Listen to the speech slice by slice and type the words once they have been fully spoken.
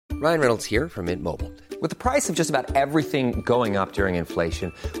Ryan Reynolds here from Mint Mobile. With the price of just about everything going up during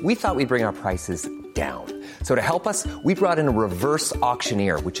inflation, we thought we'd bring our prices down. So to help us, we brought in a reverse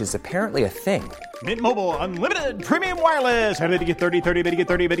auctioneer, which is apparently a thing. Mint Mobile Unlimited Premium Wireless. How to get 30, 30, bit to get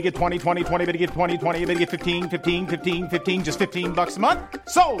 30, bit to get 20, 20, 20, bit to get 20, 20, bit to get 15, 15, 15, 15, just $15 a month?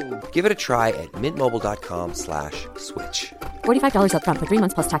 Sold! Give it a try at mintmobile.com/switch. $45 up front for 3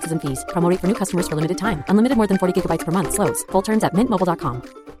 months plus taxes and fees. Promo rate for new customers for limited time. Unlimited more than 40 gigabytes per month. Slows full terms at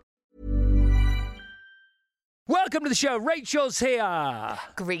mintmobile.com. Welcome to the show. Rachel's here.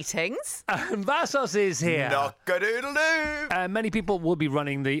 Greetings. And Vassos is here. Knock-a-doodle-doo. Many people will be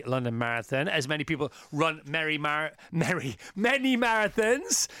running the London Marathon, as many people run many marathons,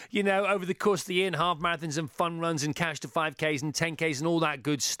 you know, over the course of the year, and half marathons and fun runs and cash to 5Ks and 10Ks and all that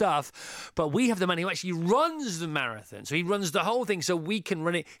good stuff. But we have the man who actually runs the marathon. So he runs the whole thing so we can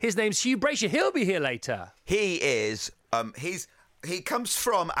run it. His name's Hugh Brasher. He'll be here later. He is, he comes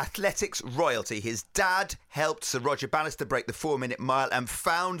from athletics royalty. His dad helped Sir Roger Bannister break the 4-minute mile and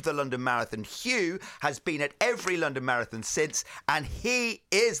found the London Marathon. Hugh has been at every London Marathon since, and he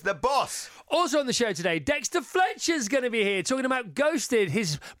is the boss. Also on the show today, Dexter Fletcher's going to be here talking about Ghosted,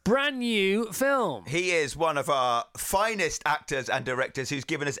 his brand new film. He is one of our finest actors and directors who's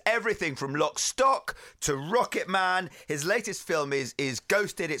given us everything from Lock, Stock to Rocket Man. His latest film is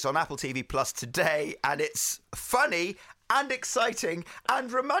Ghosted. It's on Apple TV Plus today, and it's funny and exciting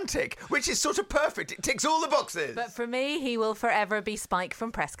and romantic, which is sort of perfect. It ticks all the boxes. But for me, he will forever be Spike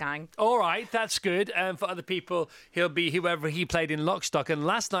from Press Gang. All right, that's good. And for other people, he'll be whoever he played in Lock, Stock. And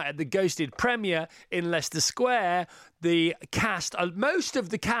last night at the Ghosted premiere in Leicester Square, the cast, most of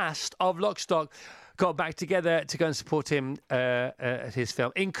the cast of Lock, Stock got back together to go and support him at his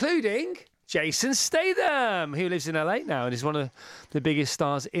film, including Jason Statham, who lives in LA now and is one of the biggest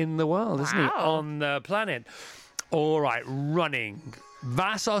stars in the world, isn't he, on the planet. All right, running.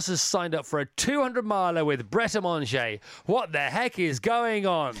 Vassos has signed up for a 200-miler with Brett a Manger. What the heck is going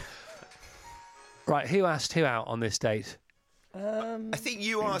on? Right, who asked who out on this date? I think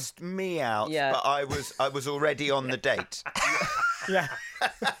you asked me out, Yeah. but I was already on the date. Yeah.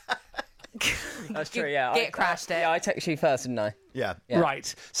 That's true, yeah. Git crashed it. Yeah, I texted you first, didn't I? Yeah.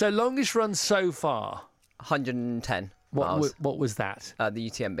 Right, so longest run so far. 110 miles. What was that? The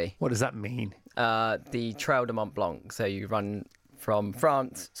UTMB. What does that mean? The Trail de Mont Blanc. So you run from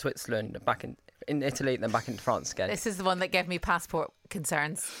France, Switzerland, back in Italy, then back into France again. This is the one that gave me passport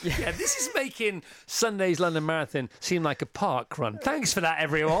concerns. Yeah, this is making Sunday's London Marathon seem like a park run. Thanks for that,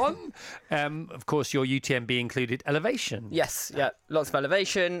 everyone. Of course, your UTMB included elevation. Yes, yeah. Lots of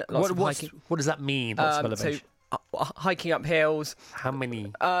elevation, lots of hiking. What does that mean, lots of elevation? So, hiking up hills. How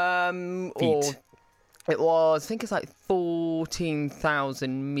many feet? It was, I think it's like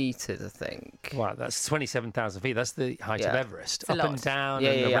 14,000 metres, I think. Wow, that's 27,000 feet. That's the height of Everest. Up and down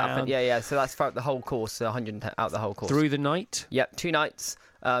and around. So that's throughout the whole course, so 110 out the whole course. Through the night? Yep, 2 nights.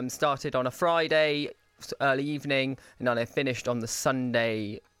 Started on a Friday, early evening, and then I finished on the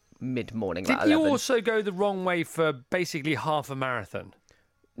Sunday mid-morning. Did you also go the wrong way for basically half a marathon?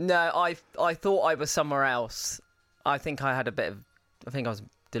 No, I thought I was somewhere else. I think I was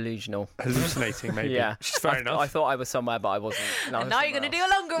delusional. Hallucinating, maybe. Yeah. Which is fair enough. I thought I was somewhere, but I wasn't. And now you're going to do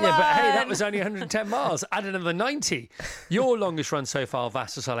a longer one. Yeah, but hey, that was only 110 miles. Add another 90. Your longest run so far,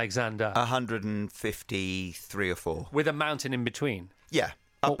 Vassos Alexander? 153 or 4. With a mountain in between? Yeah,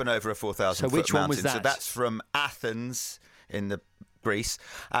 up and over a 4,000 foot which one mountain. was that? So that's from Athens in the Greece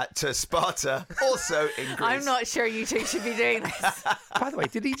to Sparta, also in Greece. I'm not sure you two should be doing this. By the way,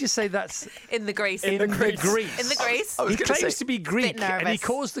 did he just say that's In the Greece. in the Greece? In the Greece. I was He gonna claims say- to be Greek and he nervous.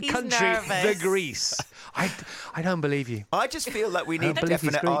 calls the He's country nervous. the Greece. I don't believe you. I just feel like we need a believe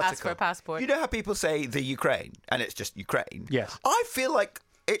he's definite Greek. article. Ask for a passport. You know how people say the Ukraine, and it's just Ukraine? Yes. I feel like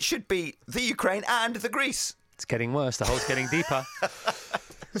it should be the Ukraine and the Greece. It's getting worse. The hole's getting deeper.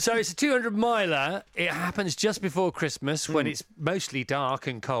 So it's a 200-miler. It happens just before Christmas when it's mostly dark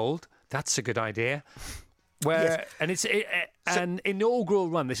and cold. That's a good idea. And it's an inaugural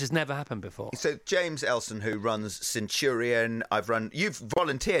run. This has never happened before. So James Elson, who runs Centurion, you've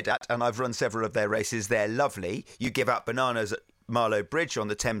volunteered at, and I've run several of their races. They're lovely. You give out bananas at Marlow Bridge on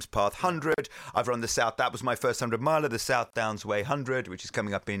the Thames Path 100. I've run that was my first 100 miler, the South Downs Way 100, which is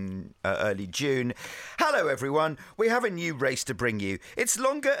coming up in early June. Hello everyone, we have a new race to bring you. It's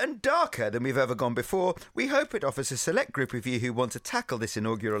longer and darker than we've ever gone before. We hope it offers a select group of you who want to tackle this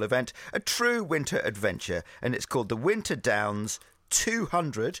inaugural event a true winter adventure, and it's called the Winter Downs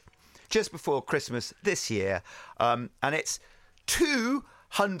 200, just before Christmas this year, and it's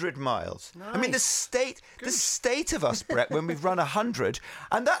 200 miles. Nice. I mean, the state of us, Brett, when we've run 100,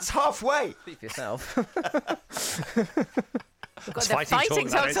 and that's halfway. Speak for yourself. God, the fighting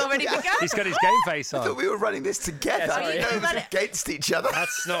talk's already begun. He's got his game face I on. thought we were running this together. sorry. I didn't know it was against each other.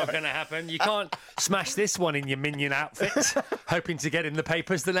 That's not going to happen. You can't smash this one in your minion outfit, hoping to get in the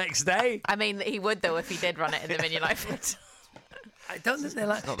papers the next day. I mean, he would, though, if he did run it in the minion outfit. I don't think they're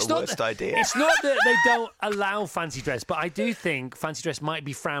like. Not the worst idea. It's not that they don't allow fancy dress, but I do think fancy dress might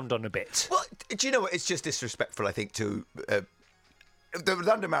be frowned on a bit. Well, do you know what? It's just disrespectful, I think, to the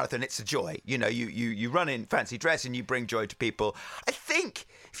London Marathon. It's a joy. You know, you run in fancy dress and you bring joy to people. I think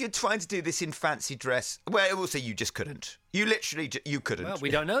if you're trying to do this in fancy dress, well, also you just couldn't. You literally, you couldn't. Well,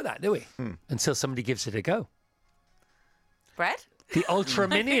 we don't know that, do we? Until somebody gives it a go. Bread? The Ultra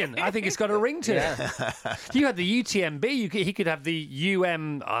Minion. I think it's got a ring to it. You had the UTMB. He could have the I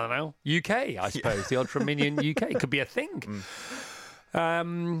don't know, UK, I suppose. The Ultra Minion UK. It could be a thing.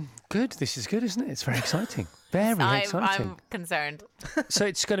 Good. This is good, isn't it? It's very exciting. Very exciting. I'm concerned. So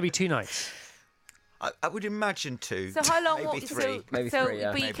it's going to be 2 nights. I would imagine 2. So how long? Maybe 3. Maybe 3,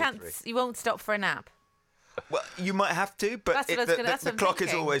 yeah. But you Maybe can't. 3. You won't stop for a nap. Well, you might have to, but That's what I was that's the what I'm clock is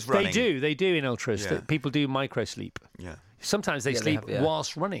thinking. always running. They do in ultras. Yeah. People do micro sleep. Yeah. Sometimes they Yeah, they sleep have, yeah.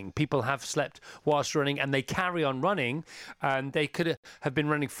 whilst running. People have slept whilst running and they carry on running, and they could have been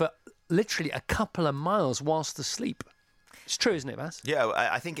running for literally a couple of miles whilst asleep. It's true, isn't it, Vas? Yeah,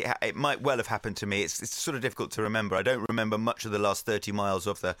 I think it might well have happened to me. It's sort of difficult to remember. I don't remember much of the last 30 miles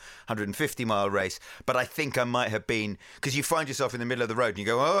of the 150-mile race, but I think I might have been, because you find yourself in the middle of the road and you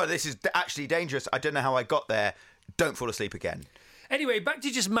go, oh, this is actually dangerous. I don't know how I got there. Don't fall asleep again. Anyway, back to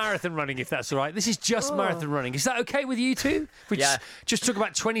just marathon running, if that's all right. This is just marathon running. Is that okay with you two? We just took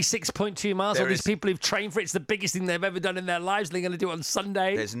about 26.2 miles. All these people who've trained for it, it's the biggest thing they've ever done in their lives. They're going to do it on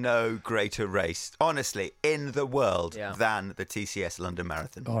Sunday. There's no greater race, honestly, in the world than the TCS London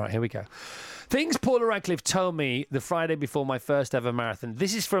Marathon. All right, here we go. Things Paula Radcliffe told me the Friday before my first ever marathon.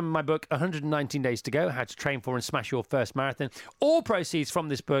 This is from my book, 119 Days to Go, How to Train for and Smash Your First Marathon. All proceeds from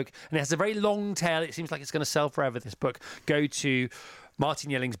this book, and it has a very long tail. It seems like it's going to sell forever, this book. Go to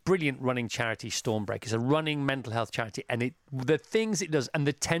Martin Yelling's brilliant running charity, Stormbreak. It's a running mental health charity, and the things it does and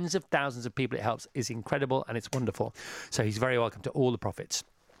the tens of thousands of people it helps is incredible, and it's wonderful. So he's very welcome to all the profits.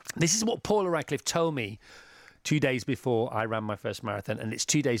 This is what Paula Radcliffe told me 2 days before I ran my first marathon, and it's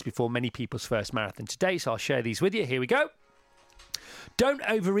 2 days before many people's first marathon today, so I'll share these with you. Here we go. Don't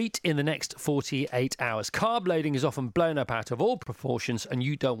overeat in the next 48 hours. Carb loading is often blown up out of all proportions, and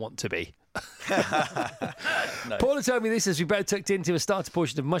you don't want to be. Paula told me this as we both tucked into a starter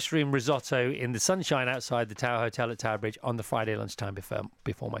portion of mushroom risotto in the sunshine outside the Tower Hotel at Tower Bridge on the Friday lunchtime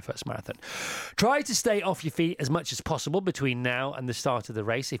before my first marathon. Try to stay off your feet as much as possible between now and the start of the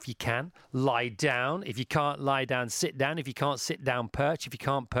race if you can. Lie down. If you can't lie down, sit down. If you can't sit down, perch. If you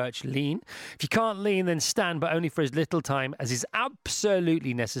can't perch, lean. If you can't lean, then stand, but only for as little time as is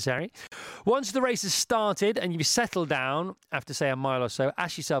absolutely necessary. Once the race has started and you've settled down after, say, a mile or so,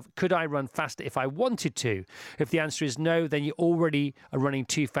 ask yourself, could I run faster if I wanted to? If the answer is no, then you already are running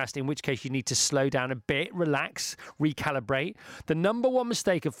too fast, in which case you need to slow down a bit, relax, recalibrate. The number one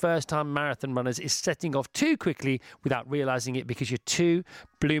mistake of first-time marathon runners is setting off too quickly without realising it, because you're too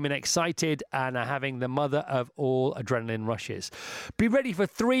blooming excited and are having the mother of all adrenaline rushes. Be ready for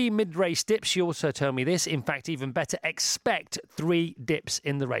 3 mid-race dips. She also told me this. In fact, even better, expect 3 dips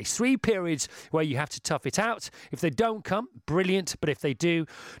in the race. 3 periods where you have to tough it out. If they don't come, brilliant. But if they do,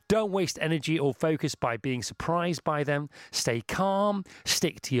 don't waste energy or focus by being surprised by them. Stay calm.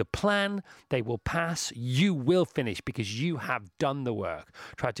 Stick to your plan. They will pass. You will finish because you have done the work.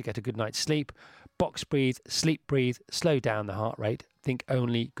 Try to get a good night's sleep. Box breathe, sleep breathe, slow down the heart rate. Think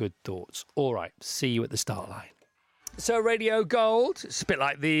only good thoughts. All right, see you at the start line. So Radio Gold, it's a bit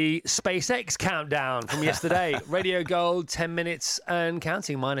like the SpaceX countdown from yesterday. Radio Gold, 10 minutes and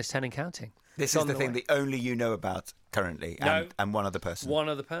counting, minus 10 and counting. This is the thing that only you know about currently, and one other person. One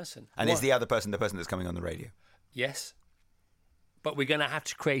other person. And is the other person the person that's coming on the radio? Yes. But we're going to have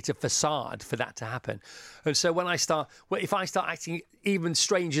to create a facade for that to happen. And so if I start acting even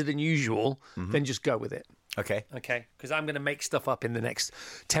stranger than usual, then just go with it. Okay. Okay, because I'm going to make stuff up in the next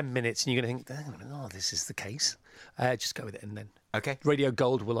 10 minutes, and you're going to think, oh, this is the case. Just go with it, and then Radio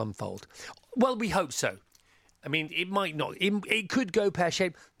Gold will unfold. Well, we hope so. I mean, it might not. It could go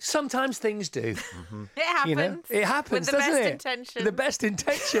pear-shaped. Sometimes things do. It happens. You know? It happens, With the doesn't best it? intentions. The best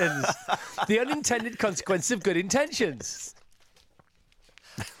intentions. The unintended consequence of good intentions.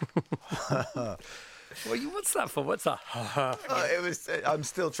 What's that for? What's that? I'm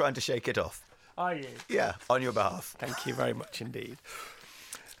still trying to shake it off. Are you? Yeah, on your behalf. Thank you very much indeed.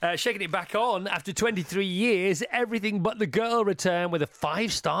 Shaking it back on after 23 years, Everything But the Girl return with a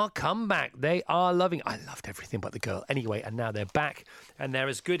 5-star comeback. They are loving. I loved Everything But the Girl anyway, and now they're back, and they're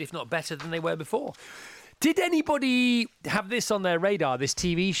as good, if not better, than they were before. Did anybody have this on their radar, this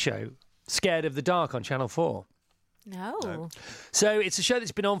TV show, Scared of the Dark on Channel 4? No. So it's a show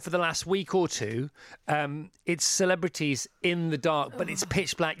that's been on for the last week or two. It's celebrities in the dark, but it's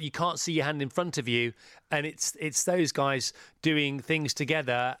pitch black. You can't see your hand in front of you. And it's those guys doing things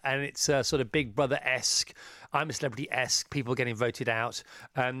together. And it's sort of Big Brother-esque. I'm a Celebrity-esque. People getting voted out.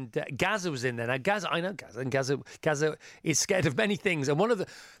 And Gaza was in there. Now, I know Gaza. And Gaza is scared of many things. And one of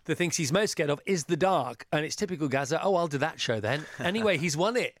the things he's most scared of is the dark. And it's typical Gaza. Oh, I'll do that show then. Anyway, he's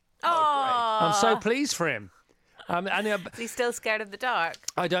won it. Oh, I'm so pleased for him. Is he still scared of the dark?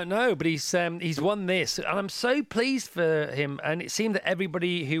 I don't know, but he's won this, and I'm so pleased for him. And it seemed that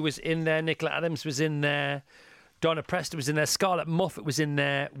everybody who was in there, Nicola Adams was in there, Donna Preston was in there, Scarlett Moffat was in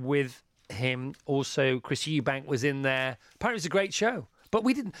there with him. Also, Chris Eubank was in there. Apparently, it was a great show. But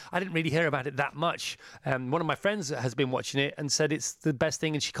I didn't really hear about it that much. One of my friends has been watching it and said it's the best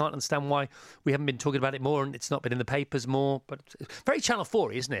thing, and she can't understand why we haven't been talking about it more and it's not been in the papers more. But it's very Channel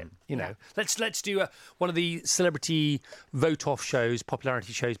 4, isn't it? You know, let's do one of the celebrity vote-off shows,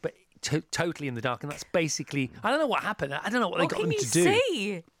 popularity shows, but totally in the dark. And that's basically, I don't know what happened. I don't know what they got them to do. What can you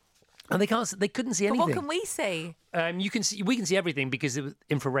see? And they couldn't see anything. But what can we see? We can see everything because of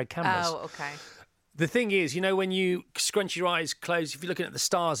infrared cameras. Oh, okay. The thing is, you know, when you scrunch your eyes closed, if you're looking at the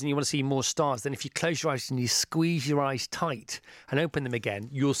stars and you want to see more stars, then if you close your eyes and you squeeze your eyes tight and open them again,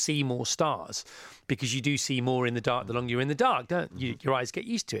 you'll see more stars because you do see more in the dark the longer you're in the dark, don't you? Your eyes get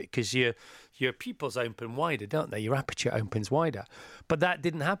used to it because your pupils open wider, don't they? Your aperture opens wider. But that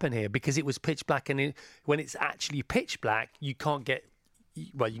didn't happen here because it was pitch black, and when it's actually pitch black, you can get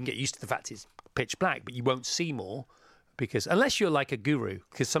used to the fact it's pitch black, but you won't see more. Because unless you're like a guru,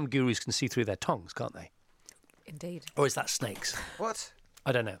 because some gurus can see through their tongues, can't they? Indeed. Or is that snakes? What?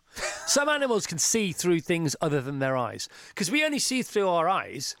 I don't know. Some animals can see through things other than their eyes. Because we only see through our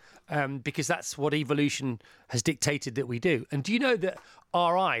eyes because that's what evolution has dictated that we do. And do you know that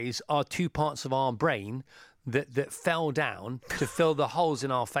our eyes are two parts of our brain that fell down to fill the holes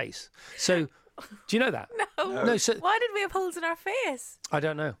in our face? So... Do you know that? No. So, why did we have holes in our face? I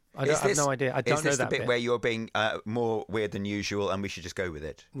don't know. I have no idea. I don't know that Is this the bit bit where you're being more weird than usual and we should just go with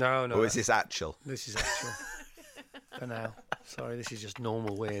it? No. Or is this actual? This is actual. For now. Sorry, this is just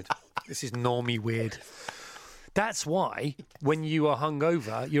normal weird. This is normie weird. That's why when you are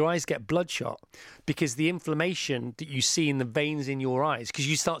hungover, your eyes get bloodshot because the inflammation that you see in the veins in your eyes, because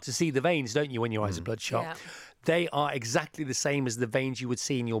you start to see the veins, don't you, when your eyes are bloodshot? Yeah. They are exactly the same as the veins you would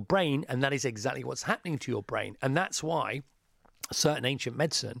see in your brain, and that is exactly what's happening to your brain. And that's why certain ancient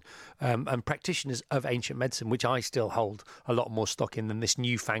medicine and practitioners of ancient medicine, which I still hold a lot more stock in than this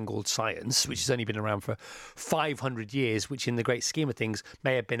newfangled science, which has only been around for 500 years, which in the great scheme of things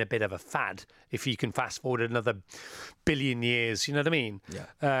may have been a bit of a fad if you can fast forward another billion years, you know what I mean?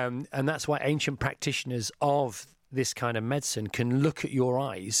 Yeah. And that's why ancient practitioners of this kind of medicine can look at your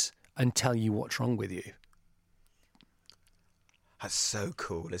eyes and tell you what's wrong with you. That's so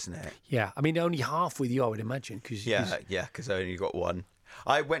cool, isn't it? Yeah, I mean, only half with you, I would imagine. Because I only got one.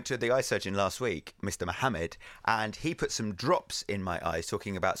 I went to the eye surgeon last week, Mr. Mohammed, and he put some drops in my eyes,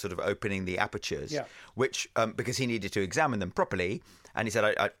 talking about sort of opening the apertures, which because he needed to examine them properly. And he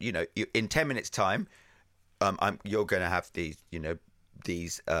said, in 10 minutes' time, you're going to have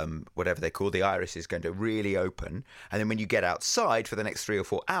these whatever they call the iris is going to really open, and then when you get outside for the next 3 or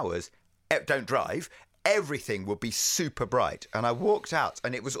 4 hours, don't drive. Everything would be super bright. And I walked out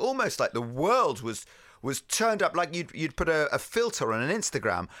and it was almost like the world was turned up, like you'd put a filter on an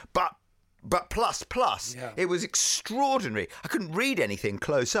Instagram, but plus. Yeah. It was extraordinary. I couldn't read anything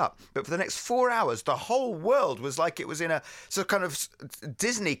close up, but for the next 4 hours, the whole world was like it was in a sort of kind of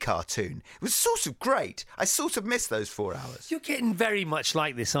Disney cartoon. It was sort of great. I sort of missed those 4 hours. You're getting very much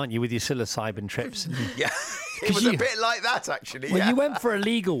like this, aren't you, with your psilocybin trips? Yeah, it was a bit like that, actually. Well, you went for a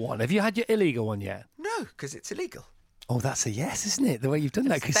legal one. Have you had your illegal one yet? No, because it's illegal. Oh, that's a yes, isn't it? The way you've done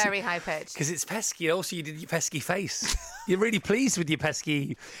that. It's very high pitched. Because it's pesky. Also, you did your pesky face. You're really pleased with your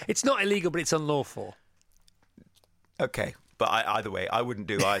pesky. It's not illegal, but it's unlawful. Okay, but either way, I wouldn't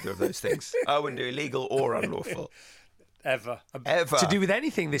do either of those things. I wouldn't do illegal or unlawful. Ever. Ever. To do with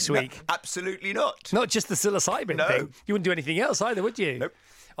anything this week? No, absolutely not. Not just the psilocybin thing. You wouldn't do anything else either, would you? Nope.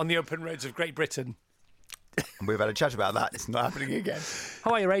 On the open roads of Great Britain. And we've had a chat about that. It's not happening again.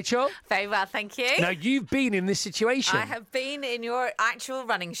 How are you, Rachel? Very well, thank you. Now, you've been in this situation. I have been in your actual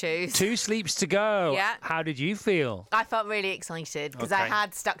running shoes. 2 sleeps to go. Yeah. How did you feel? I felt really excited because I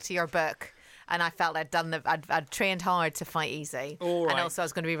had stuck to your book and I felt I'd trained hard to fight easy. All right. And also I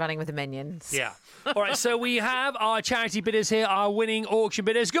was going to be running with the minions. Yeah. All right, so we have our charity bidders here, our winning auction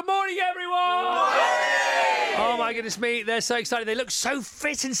bidders. Good morning, everyone! Good morning! Oh my goodness me, they're so excited. They look so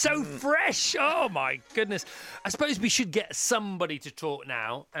fit and so fresh. Oh my goodness. I suppose we should get somebody to talk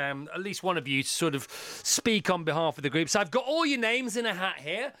now, at least one of you to sort of speak on behalf of the group. So I've got all your names in a hat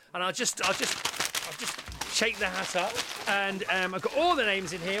here, and I'll just shake the hat up, and I've got all the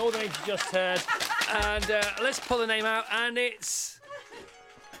names in here, all the names you just heard, and let's pull the name out, and it's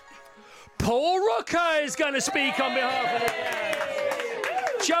Paul Rooker is going to speak on behalf of the gang.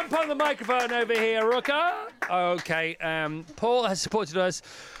 Jump on the microphone over here, Rooker. Okay, Paul has supported us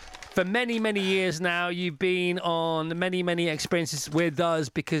for many, many years now. You've been on many, many experiences with us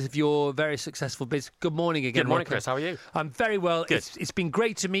because of your very successful business. Good morning again, Good morning, Rooker. Chris. How are you? I'm very well. Good. It's been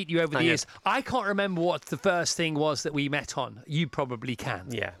great to meet you over the years. I can't remember what the first thing was that we met on. You probably can.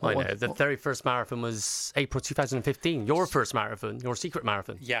 Yeah, I know. The very first marathon was April 2015. Your first marathon, your secret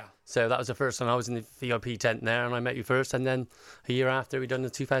marathon. Yeah. So that was the first one. I was in the VIP tent there, and I met you first. And then a year after, we done the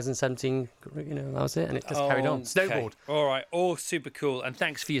 2017. That was it, and it just carried on. Snowboard. All right. All super cool. And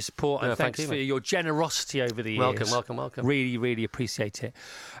thanks for your support, and thanks for your generosity over the years. Welcome. Really, really appreciate it.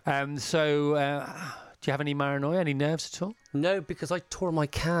 So, do you have any paranoia, any nerves at all? No, because I tore my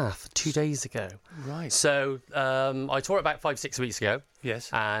calf 2 days ago. Right. So I tore it about 5-6 weeks ago. Yes.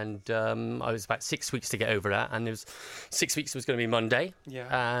 And I was about 6 weeks to get over that, and it was 6 weeks was going to be Monday.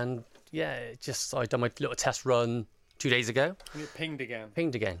 Yeah. And I done my little test run 2 days ago. You pinged again.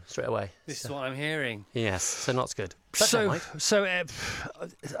 Pinged again straight away. This is what I'm hearing. Yes, so not good. So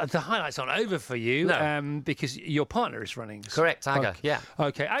the highlight's not over for you, No. because your partner is running. Correct, Aga. Okay. Yeah.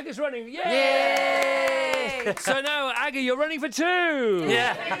 Okay, Aga's running. Yay! So now, Aga, you're running for 2.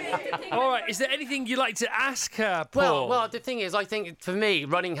 Yeah. All right. Is there anything you'd like to ask her, Paul? Well, the thing is, I think for me,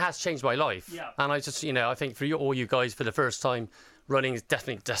 running has changed my life. Yeah. And I just, I think for all you guys, for the first time, running is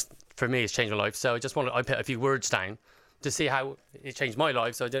definitely just for me, it's changed my life. So I just I put a few words down to see how it changed my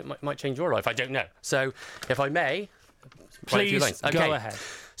life. So might change your life. I don't know. So if I may, write a few please lines. go ahead.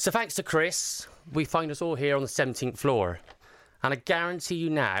 So thanks to Chris, we find us all here on the 17th floor. And I guarantee you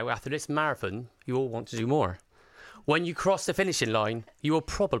now, after this marathon, you all want to do more. When you cross the finishing line, you will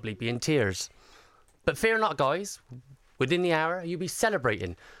probably be in tears. But fear not, guys. Within the hour, you'll be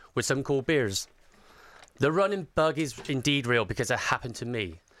celebrating with some cool beers. The running bug is indeed real because it happened to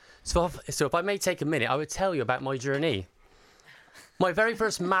me. So if I may take a minute, I would tell you about my journey. My very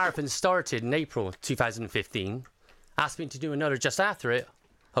first marathon started in April 2015. Asked me to do another just after it,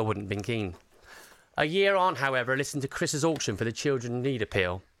 I wouldn't have been keen. A year on, however, listened to Chris's auction for the Children in Need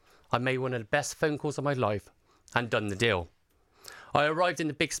appeal. I made one of the best phone calls of my life and done the deal. I arrived in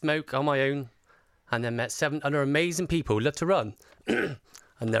the Big Smoke on my own and then met 7 other amazing people who love to run and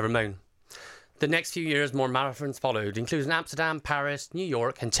never moan. The next few years, more marathons followed, including Amsterdam, Paris, New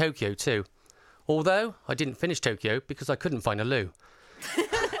York and Tokyo too. Although I didn't finish Tokyo because I couldn't find a loo.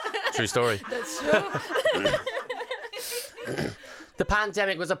 True story. That's true. The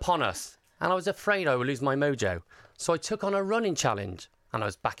pandemic was upon us, and I was afraid I would lose my mojo. So I took on a running challenge, and I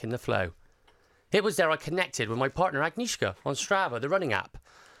was back in the flow. It was there I connected with my partner Agnieszka on Strava, the running app.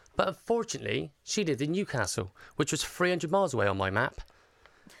 But unfortunately, she lived in Newcastle, which was 300 miles away on my map.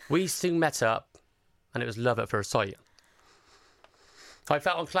 We soon met up, and it was love at first sight. I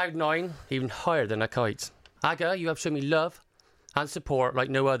felt on cloud 9, even higher than a kite. Aga, you have shown me love and support like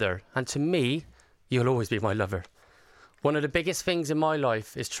no other, and to me, you'll always be my lover. One of the biggest things in my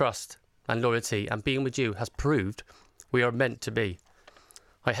life is trust and loyalty, and being with you has proved we are meant to be.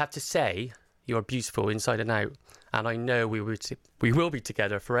 I have to say, you are beautiful inside and out, and I know we will be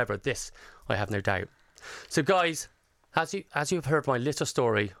together forever. This, I have no doubt. So guys, as you have heard my little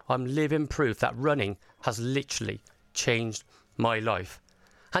story, I'm living proof that running has literally changed my life.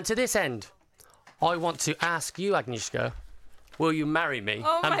 And to this end, I want to ask you, Agnieszka, will you marry me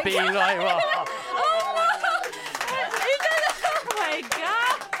and be like, well, my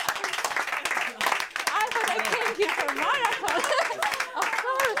God! I thought I came here for marathon. Of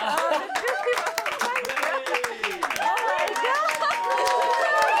course. Oh,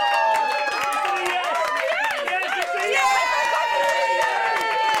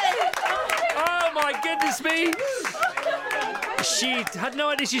 Oh my goodness me! She had no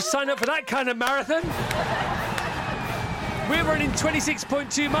idea she'd signed up for that kind of marathon. We're running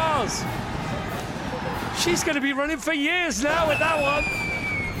 26.2 miles. She's going to be running for years now with that one.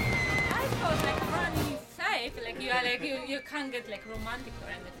 I thought like running is safe, like you are like you can't get like romantic or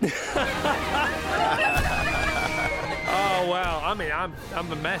anything. Oh wow! I mean, I'm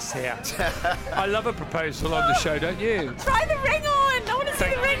a mess here. I love a proposal on the show, don't you? Try the ring on. I want to see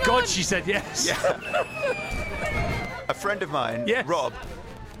the ring Thank God on. she said yes. A friend of mine, Yes. Rob,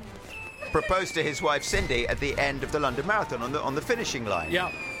 proposed to his wife Cindy at the end of the London Marathon on the finishing line. Yeah.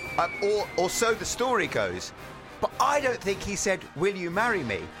 Or so the story goes. But I don't think he said, will you marry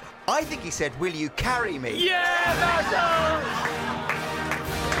me? I think he said, will you carry me? Yeah, Vassal!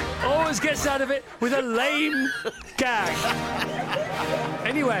 Always gets out of it with a lame gag.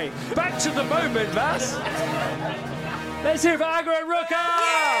 Anyway, back to the moment, Vass. Let's hear it for Aga and Ruka!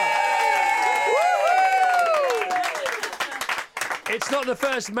 It's not the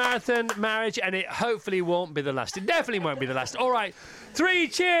first marathon marriage, and it hopefully won't be the last. It definitely won't be the last. All right, 3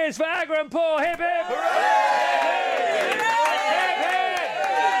 cheers for Aga and Paul. Hip, hip! Hooray! Hip,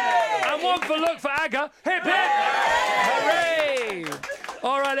 hip! And 1 for look for Aga. Hip, hip! Hooray!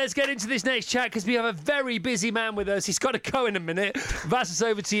 All right, let's get into this next chat because we have a very busy man with us. He's got to go in a minute. Vass, it's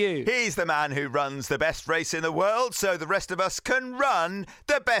over to you. He's the man who runs the best race in the world, so the rest of us can run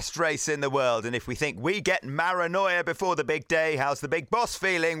the best race in the world. And if we think we get paranoia before the big day, how's the big boss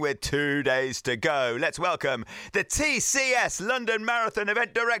feeling with 2 days to go? Let's welcome the TCS London Marathon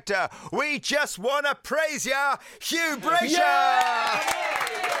event director. We just want to praise ya, Hugh Brasher! Yeah!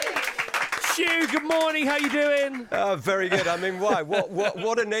 Hugh, good morning. How you doing? Very good. I mean, why?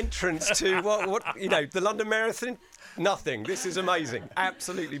 What an entrance to what the London Marathon. Nothing. This is amazing.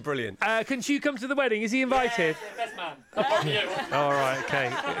 Absolutely brilliant. Can Hugh come to the wedding? Is he invited? Yeah, best man. Apart from you. All right, okay.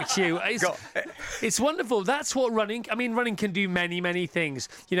 Hugh, it's wonderful. That's what running. I mean, running can do many, many things.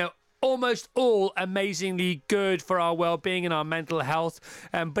 Almost all amazingly good for our well-being and our mental health,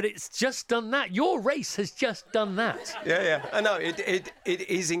 but it's just done that. Your race has just done that. Yeah. I know it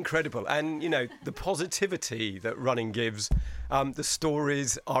is incredible, and the positivity that running gives. The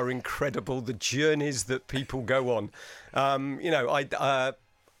stories are incredible. The journeys that people go on.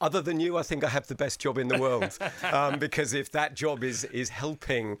 Other than you, I think I have the best job in the world because if that job is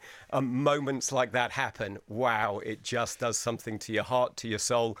helping moments like that happen, wow, it just does something to your heart, to your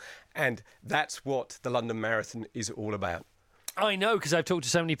soul, and that's what the London Marathon is all about. I know, because I've talked to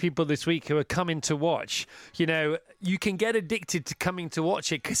so many people this week who are coming to watch. You can get addicted to coming to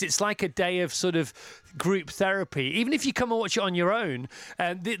watch it because it's like a day of sort of group therapy. Even if you come and watch it on your own,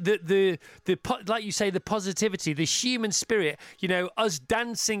 the like you say, the positivity, the human spirit, us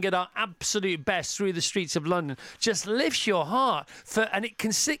dancing at our absolute best through the streets of London just lifts your heart and it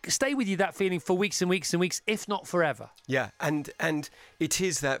can stay with you, that feeling, for weeks and weeks and weeks, if not forever. Yeah, and it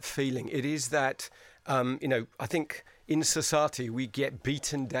is that feeling. It is that, I think in society we get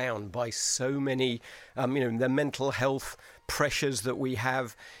beaten down by so many, the mental health pressures that we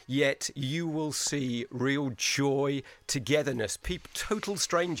have, yet you will see real joy, togetherness, total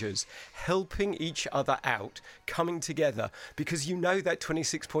strangers helping each other out, coming together, because that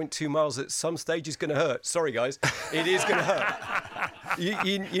 26.2 miles at some stage is going to hurt. Sorry, guys, it is going to hurt.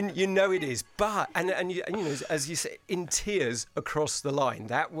 You know it is, but as you say, in tears across the line,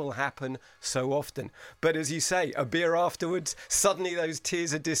 that will happen so often. But as you say, a beer afterwards, suddenly those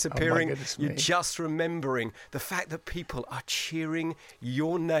tears are disappearing. You're just remembering the fact that people are cheering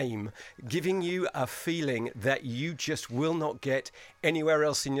your name, giving you a feeling that you just will not get anywhere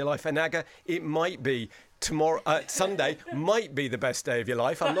else in your life. And Aga, it might be tomorrow, Sunday might be the best day of your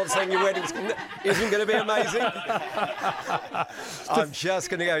life. I'm not saying your wedding isn't going to be amazing. I'm just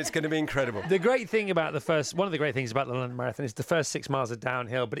going to go. It's going to be incredible. The great thing about one of the great things about the London Marathon is the first 6 miles are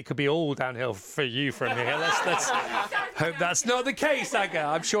downhill, but it could be all downhill for you from here. Let's hope that's not the case, Aga.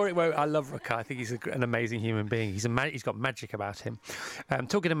 I'm sure it won't. I love Ruka. I think he's an amazing human being. He's got magic about him.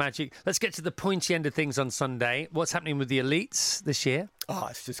 Talking of magic, let's get to the pointy end of things on Sunday. What's happening with the elites this year? Oh,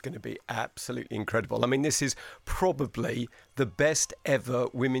 it's just going to be absolutely incredible. I mean, this is probably the best ever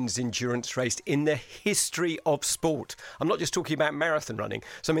women's endurance race in the history of sport. I'm not just talking about marathon running.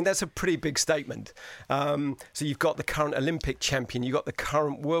 So, I mean, that's a pretty big statement. So you've got the current Olympic champion. You've got the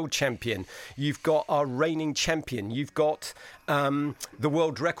current world champion. You've got our reigning champion. You've got the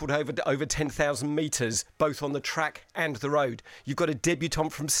world record over 10,000 metres, both on the track and the road. You've got a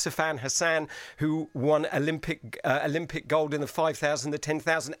debutante from Sifan Hassan who won Olympic gold in the 5,000, the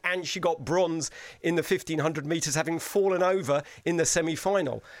 10,000, and she got bronze in the 1,500 metres, having fallen over in the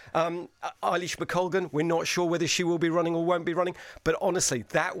semi-final. Eilish McColgan, we're not sure whether she will be running or won't be running, but honestly,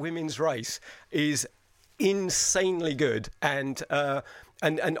 that women's race is insanely good, and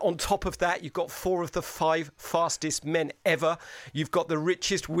on top of that, you've got 4 of the 5 fastest men ever. You've got the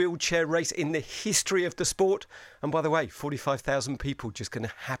richest wheelchair race in the history of the sport. And by the way, 45,000 people just going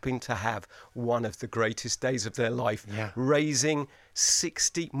to happen to have one of the greatest days of their life, raising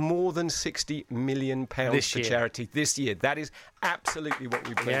more than £60 million for charity this year. That is absolutely what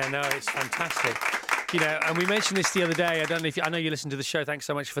we believe. Yeah, no, it's fantastic. And we mentioned this the other day. I know you listened to the show. Thanks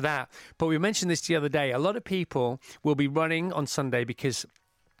so much for that. But we mentioned this the other day. A lot of people will be running on Sunday because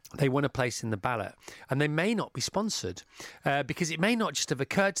they won a place in the ballot, and they may not be sponsored because it may not just have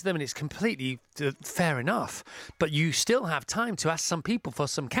occurred to them, and it's completely fair enough. But you still have time to ask some people for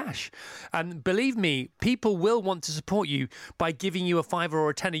some cash. And believe me, people will want to support you by giving you a $5 or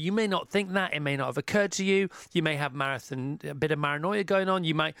a $10. You may not think that. It may not have occurred to you. You may have a bit of paranoia going on.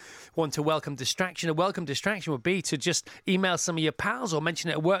 You might want a welcome distraction. A welcome distraction would be to just email some of your pals or mention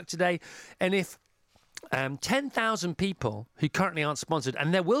it at work today. And if 10,000 people who currently aren't sponsored,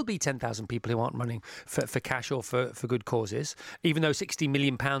 and there will be 10,000 people who aren't running for cash or for good causes, even though £60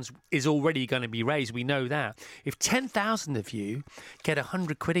 million is already going to be raised, we know that. If 10,000 of you get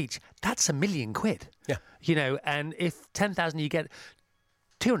 £100 each, that's £1 million. Yeah. You know, and if 10,000 you get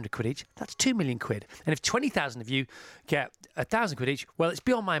 £200 each, that's £2 million. And if 20,000 of you get £1,000 each, well, it's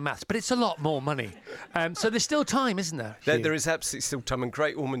beyond my maths, but it's a lot more money. So there's still time, isn't there? There is absolutely still time. And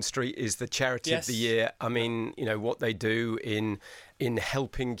Great Ormond Street is the charity of the year. I mean, you know, what they do in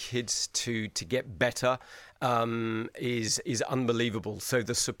helping kids to get better is unbelievable. So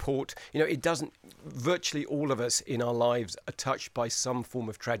the support, you know, it doesn't. Virtually all of us in our lives are touched by some form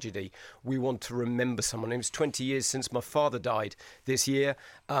of tragedy. We want to remember someone. It was 20 years since my father died this year.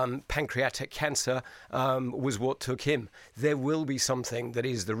 Pancreatic cancer was what took him. There will be something that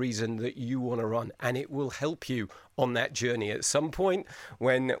is the reason that you want to run, and it will help you on that journey at some point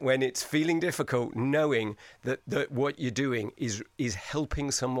when it's feeling difficult. Knowing that what you're doing is helping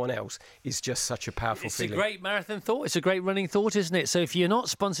someone else is just such a powerful feeling. It's a great marathon thought. It's a great running thought, isn't it? So if you're not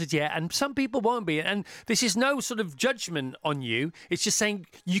sponsored yet, and some people won't be, and this is no sort of judgment on you, it's just saying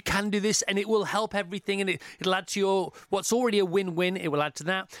you can do this and it will help everything, and it'll add to what's already a win-win. It will add to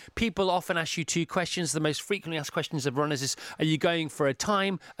that. People often ask you two questions. The most frequently asked questions of runners is, are you going for a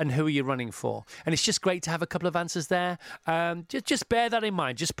time, and who are you running for? And it's just great to have a couple of answers there. Just bear that in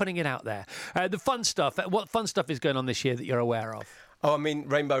mind, just putting it out there. The fun stuff, what fun stuff is going on this year that you're aware of? Oh, I mean,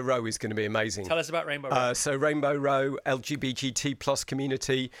 Rainbow Row is going to be amazing. Tell us about Rainbow Row. So Rainbow Row, LGBT plus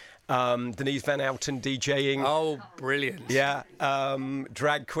community, Denise Van Outen DJing. Oh, brilliant. Yeah,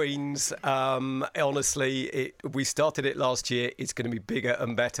 drag queens. Honestly, we started it last year. It's going to be bigger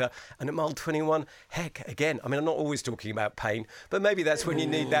and better. And at mile 21, heck, again, I mean, I'm not always talking about pain, but maybe that's when you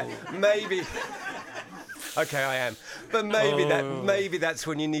need that. Maybe... Okay, I am. But maybe that's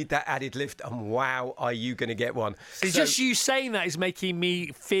when you need that added lift. And wow, are you going to get one? It's just you saying that is making me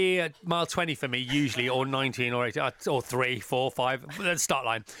fear mile 20 for me, usually, or 19, or 18, or 3, 4, 5, the start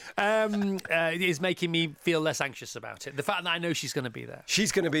line. It is making me feel less anxious about it. The fact that I know she's going to be there.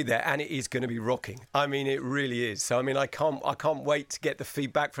 She's going to be there, and it is going to be rocking. I mean, it really is. So, I mean, I can't wait to get the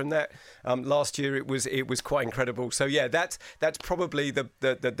feedback from that. Last year, it was quite incredible. So, yeah, that's probably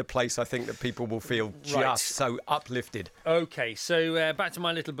the place I think that people will feel just so uplifted. Okay, so back to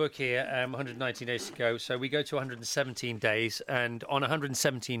my little book here, 119 days to go. So we go to 117 days, and on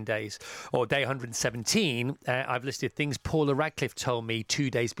 117 days, or day 117, I've listed things Paula Radcliffe told me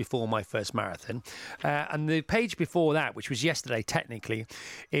 2 days before my first marathon. And the page before that, which was yesterday technically,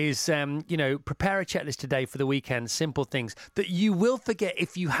 is, prepare a checklist today for the weekend, simple things that you will forget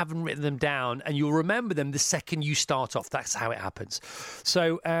if you haven't written them down, and you'll remember them the second you start off. That's how it happens.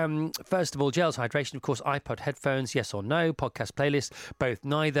 So, first of all, gels, hydration, of course, iPod headphones, yes or no, podcast playlist, both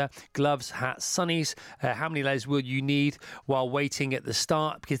neither, gloves, hats, sunnies, how many layers will you need while waiting at the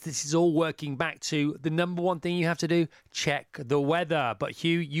start, because this is all working back to the number one thing you have to do, check the weather. But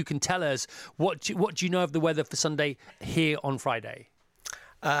Hugh, you can tell us, what do you know of the weather for Sunday here on Friday?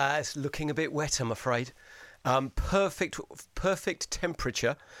 It's looking a bit wet, I'm afraid. Perfect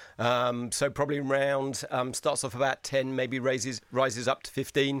temperature. So probably around starts off about 10, maybe rises up to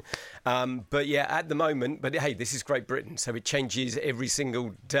 15. But yeah, at the moment. But hey, this is Great Britain, so it changes every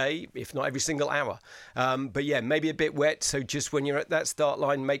single day, if not every single hour. But yeah, maybe a bit wet. So just when you're at that start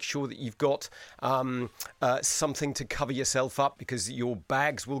line, make sure that you've got something to cover yourself up, because your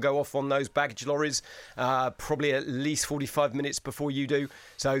bags will go off on those baggage lorries probably at least 45 minutes before you do.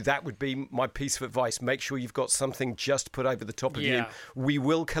 So that would be my piece of advice. Make sure you've got something just put over the top of you. We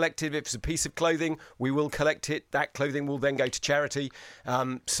will collect it. If it's a piece of clothing, we will collect it. That clothing will then go to charity.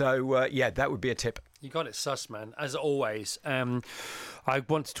 That would be a tip. You got it sus, man, as always. I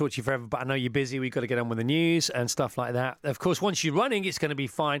want to talk to you forever, but I know you're busy. We've got to get on with the news and stuff like that. Of course, once you're running, it's going to be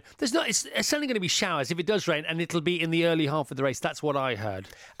fine. It's only going to be showers if it does rain, and it'll be in the early half of the race. That's what I heard.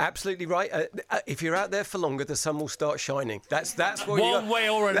 Absolutely right. If you're out there for longer, the sun will start shining. That's what one way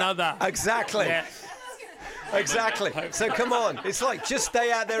or another. Exactly. Yeah. Exactly. So come on. It's like, just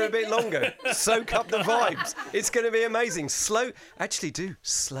stay out there a bit longer. Soak up the vibes. It's going to be amazing. Slow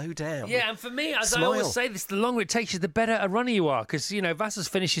down. Yeah, and for me, as Smile. I always say this, the longer it takes you, the better a runner you are. Because, Vassos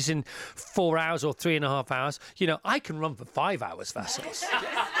finishes in 4 hours or 3.5 hours. I can run for 5 hours, Vassos.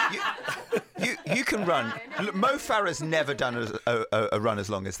 You can run. Look, Mo Farah's never done a run as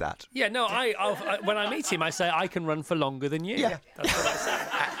long as that. Yeah, no, when I meet him, I say, I can run for longer than you. Yeah. That's what I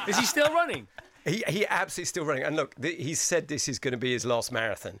say. Is he still running? He absolutely still running. And look, he said this is going to be his last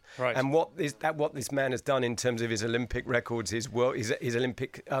marathon. Right. And what this man has done in terms of his Olympic records, his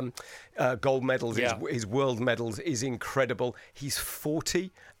Olympic gold medals, his world medals is incredible. He's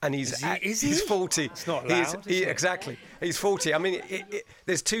 40. And he's 40. It's not loud. Exactly. He's 40. I mean,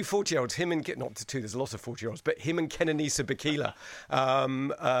 there's two 40-year-olds. Not two. There's a lot of 40-year-olds, but him and Kenenisa Bekele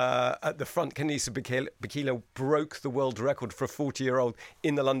at the front. Kenenisa Bekele broke the world record for a 40-year-old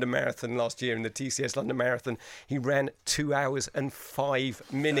in the London Marathon last year in the TCS London Marathon. He ran 2 hours and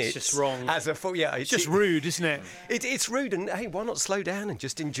 5 minutes. That's just wrong. It's just rude, isn't it? It's rude. And hey, why not slow down and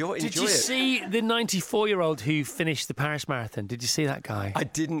just enjoy it? Did you see the 94-year-old who finished the Paris Marathon? Did you see that guy? I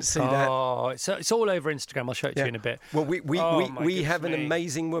didn't see that. Oh, it's all over Instagram. I'll show it to you in a bit. Well, we have an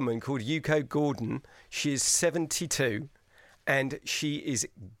amazing woman called Yuko Gordon. She is 72, and she is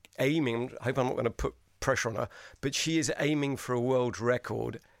aiming. I hope I'm not going to put pressure on her, but she is aiming for a world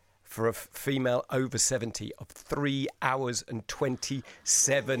record for a female over 70 of 3 hours and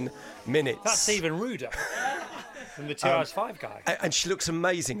 27 minutes. That's even ruder than the 2 hours 5 guy. And she looks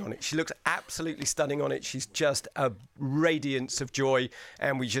amazing on it. She looks absolutely stunning on it. She's just a radiance of joy,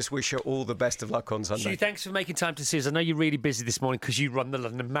 and we just wish her all the best of luck on Sunday. Stu, thanks for making time to see us. I know you're really busy this morning because you run the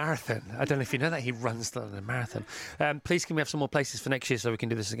London Marathon. I don't know if you know that he runs the London Marathon. Please can we have some more places for next year so we can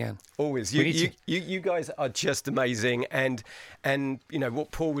do this again? Always. You guys are just amazing, and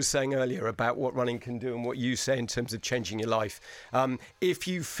what Paul was saying earlier about what running can do and what you say in terms of changing your life. If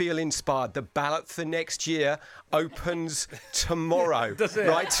you feel inspired, the ballot for next year opens tomorrow. Does it?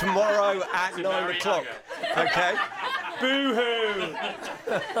 Right, tomorrow at 9 o'clock. Okay? Boo-hoo!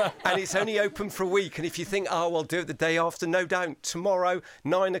 And it's only open for a week. And if you think, I'll do it the day after, no, don't. Tomorrow,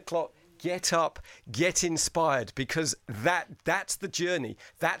 9 o'clock. Get up, get inspired, because that's the journey.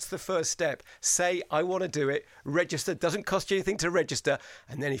 That's the first step. Say, I want to do it. Register. Doesn't cost you anything to register.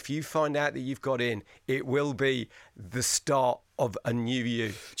 And then if you find out that you've got in, it will be the start of a new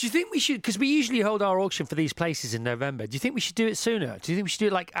you. Do you think we should, because we usually hold our auction for these places in November, do you think we should do it sooner? Do you think we should do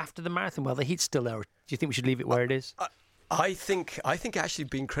it like after the marathon while the heat's still there? Or do you think we should leave it where it is? I think actually it'd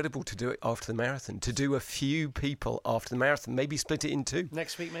be incredible to do it after the marathon, to do a few people after the marathon, maybe split it in two.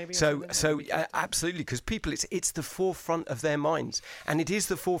 Next week, maybe? So absolutely, because people, it's the forefront of their minds, and it is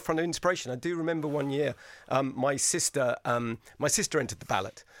the forefront of inspiration. I do remember one year, my sister entered the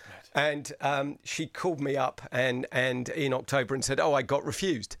ballot. Right. And she called me up and in October and said, I got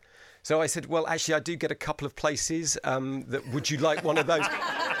refused. So I said, well, actually, I do get a couple of places. Would you like one of those?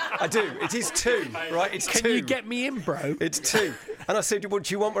 I do. It is 2, right? It's 2. Can you get me in, bro? It's 2. And I said, well,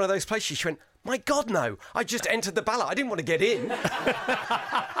 do you want one of those places? She went, my God, no. I just entered the ballot. I didn't want to get in.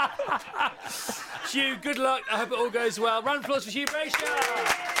 Hugh, good luck. I hope it all goes well. Round of applause for Hugh Brayshaw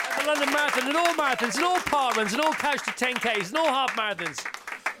at the London Marathon and all marathons and all part runs and all couch to 10Ks and all half marathons.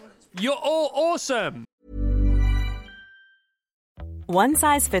 You're all awesome. One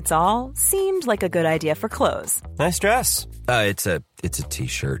size fits all seemed like a good idea for clothes. Nice dress. It's a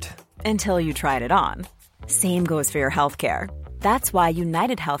T-shirt. Until you tried it on. Same goes for your healthcare. That's why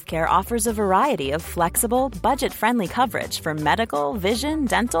United Healthcare offers a variety of flexible, budget-friendly coverage for medical, vision,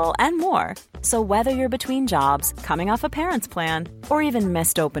 dental, and more. So whether you're between jobs, coming off a parent's plan, or even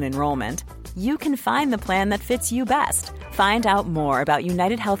missed open enrollment, you can find the plan that fits you best. Find out more about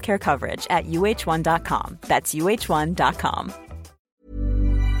United Healthcare coverage at uh1.com. That's uh1.com.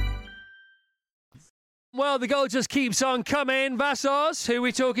 Well, the gold just keeps on coming. Vassos, who are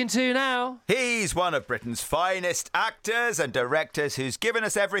we talking to now? He's one of Britain's finest actors and directors who's given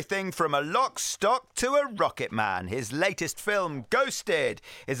us everything from a lock, stock to a rocket man. His latest film, Ghosted,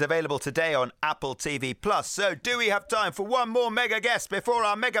 is available today on Apple TV+. So do we have time for one more mega guest before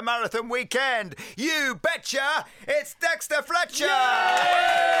our mega marathon weekend? You betcha! It's Dexter Fletcher!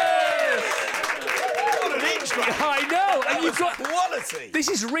 Yes! What an intro! I know! And you've got quality! This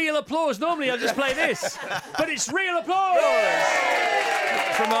is real applause. Normally I just play this. But it's real applause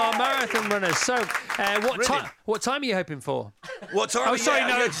from our marathon runners. So, what time are you hoping for? What time? Oh,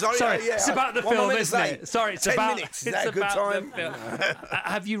 sorry, sorry. Yeah. It's about the film, isn't it? Sorry, it's 10 about. minutes. Is it's that a good about time? The film.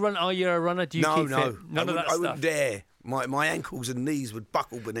 Have you run? Are you a runner? Do you keep fit? None of that I stuff. wouldn't dare. My ankles and knees would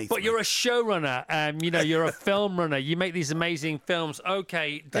buckle beneath But me. you're a showrunner, you're a film runner. You make these amazing films.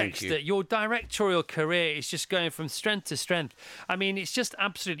 Okay, Thank Dexter, you. your directorial career is just going from strength to strength. I mean, it's just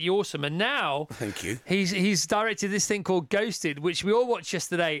absolutely awesome. And now, Thank you. He's directed this thing called Ghosted, which we all watched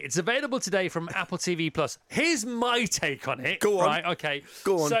yesterday. It's available today from Apple TV Plus. Here's my take on it. Go on. Right? Okay.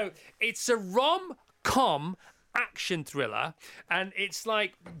 Go on. So it's a rom-com action thriller, and it's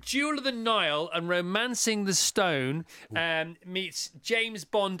like Jewel of the Nile and Romancing the Stone meets James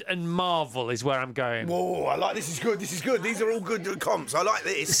Bond and Marvel is where I'm going. Whoa, I like this. Is good. This is good. These are all good comps. I like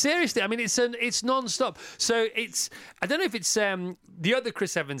this. Seriously, I mean, it's non-stop. So it's, I don't know if it's the other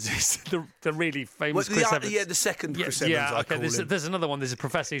Chris Evans is the really famous Chris Evans. Yeah, the second Chris Evans. Yeah, I okay. call him. There's another one. There's a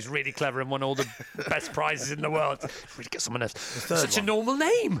professor who's really clever and won all the best prizes in the world. Really get someone else. Such a normal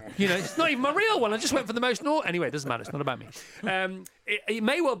name. It's not even my real one. I just went for the most normal. Anyway, it doesn't matter. It's not about me. It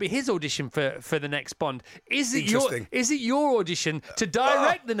may well be his audition for the next Bond. Is it your audition to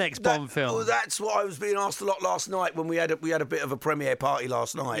direct the next Bond film? Well, that's what I was being asked a lot last night when we had a bit of a premiere party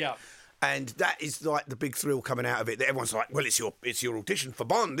last night. Yeah. And that is like the big thrill coming out of it. That everyone's like, "Well, it's your audition for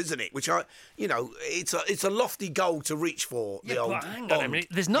Bond, isn't it?" Which it's a lofty goal to reach for. Yeah, but hang on a minute.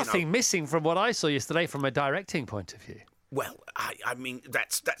 There's nothing missing from what I saw yesterday from a directing point of view. Well, I mean,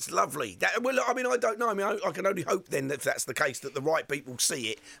 that's lovely. I don't know. I mean, I can only hope then that if that's the case, that the right people see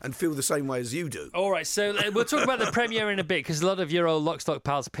it and feel the same way as you do. All right, so we'll talk about the premiere in a bit, because a lot of your old Lock, Stock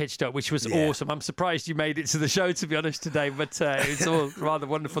pals pitched up, which was awesome. I'm surprised you made it to the show, to be honest, today, but it's all rather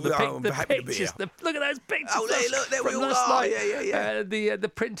wonderful. The pictures, look at those pictures. Oh, look, there we from all last are. night. Yeah. The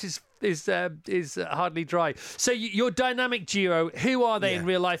print is hardly dry. So your dynamic duo, who are they in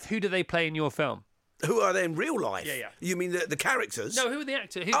real life? Who do they play in your film? Who are they in real life? Yeah. You mean the characters? No, who are the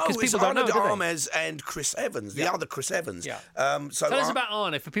actors? It's people don't Arne know, do they? Armes and Chris Evans, the other Chris Evans. Yeah. So tell us about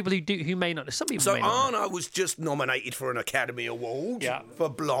Arne for people who may not know. Some people So may not know. Arne was just nominated for an Academy Award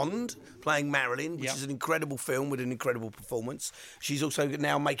for Blonde, playing Marilyn, which is an incredible film with an incredible performance. She's also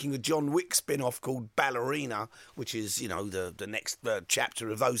now making a John Wick spin-off called Ballerina, which is, the next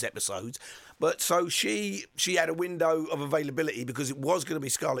chapter of those episodes. But so she had a window of availability because it was going to be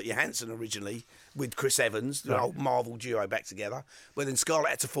Scarlett Johansson originally with Chris Evans, the old Marvel duo back together. But then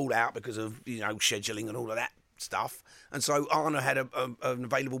Scarlett had to fall out because of, scheduling and all of that stuff. And so Arne had an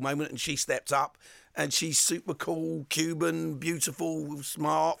available moment and she stepped up, and she's super cool, Cuban, beautiful,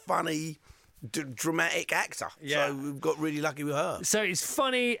 smart, funny, dramatic actor. Yeah. So we've got really lucky with her. So it's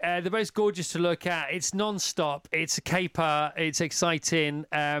funny, the most gorgeous to look at. It's non-stop. It's a caper. It's exciting,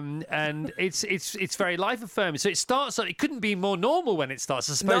 and it's very life affirming. So it starts. It couldn't be more normal when it starts.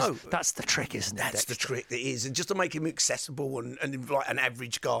 I suppose that's the trick, isn't it? That's the trick. It is, and just to make him accessible and like an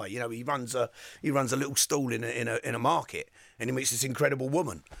average guy. He runs a little stall in a market, and he meets this incredible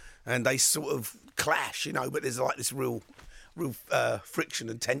woman, and they sort of clash. But there's like this real friction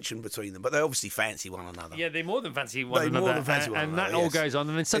and tension between them, but they obviously fancy one another. Yeah, they more than fancy one another. And that all goes on,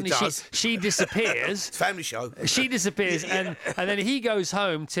 and then suddenly she disappears. It's a family show. She disappears, and then he goes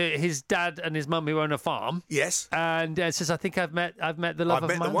home to his dad and his mum who own a farm. Yes, and says, "I think I've met the love of my life." I've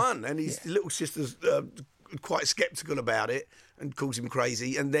met the one, and his little sister's quite sceptical about it and calls him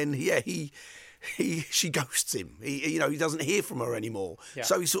crazy, and then she ghosts him. He doesn't hear from her anymore. Yeah.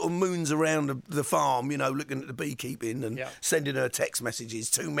 So he sort of moons around the farm, looking at the beekeeping and sending her text messages,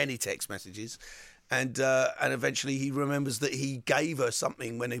 too many text messages. And eventually he remembers that he gave her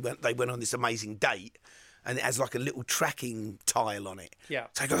something when they went on this amazing date, and it has like a little tracking tile on it. Yeah.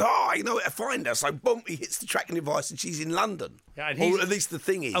 So he goes, I know where to find her. So boom, he hits the tracking device and she's in London. Yeah, or at least the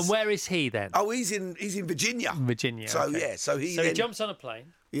thing is. And where is he then? Oh, he's in Virginia. Virginia. So okay. So he jumps on a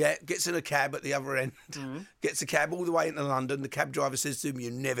plane. Yeah, gets in a cab at the other end, gets a cab all the way into London. The cab driver says to him,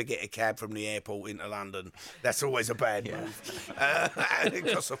 "You never get a cab from the airport into London. That's always a bad move. And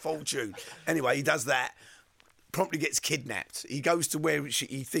it costs a fortune." Anyway, he does that, promptly gets kidnapped. He goes to where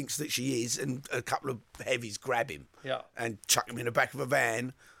he thinks that she is, and a couple of heavies grab him and chuck him in the back of a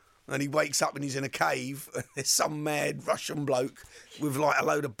van. And he wakes up and he's in a cave, and there's some mad Russian bloke with like a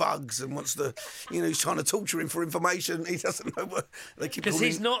load of bugs and wants to, he's trying to torture him for information. He doesn't know what they keep calling him. Because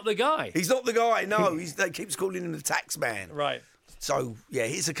he's not the guy. He's not the guy, no. They keep calling him the tax man. Right. So, yeah,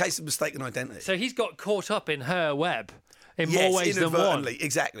 it's a case of mistaken identity. So he's got caught up in her web. In yes, more ways than one.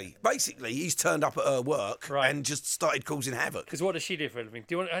 Exactly. Basically, he's turned up at her work and just started causing havoc. Because what does she do for a living?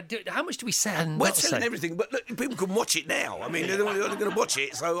 Do you want? How much do we sell? We're selling everything, but look, people can watch it now. I mean, they're not going to watch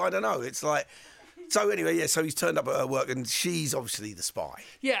it, so I don't know. It's like, So anyway, yeah. So he's turned up at her work, and she's obviously the spy.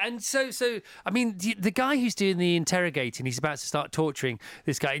 Yeah, and so I mean, the guy who's doing the interrogating, he's about to start torturing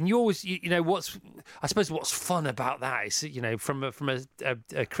this guy, and you know, what's fun about that is, you know, from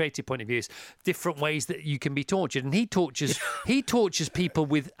a creative point of view, is different ways that you can be tortured, and he tortures people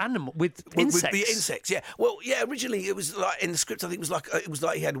with insects. With the insects, yeah. Well, yeah. Originally, it was like in the script. I think it was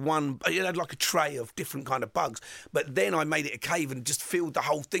like he had like a tray of different kind of bugs. But then I made it a cave and just filled the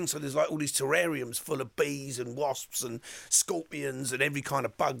whole thing. So there's like all these terrariums full of bees and wasps and scorpions and every kind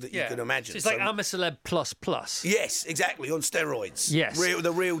of bug that you can imagine. So it's like Amaceleb plus. Yes, exactly, on steroids. Yes,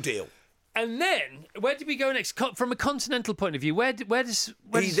 the real deal. And then, where did we go next? From a continental point of view, where does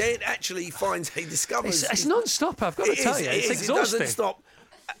he then actually he discovers it's non-stop. I've got to tell you, it's exhausting. It doesn't stop.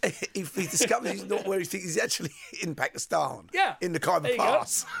 If he discovers he's not where he thinks, he's actually in Pakistan. Yeah. In the Khyber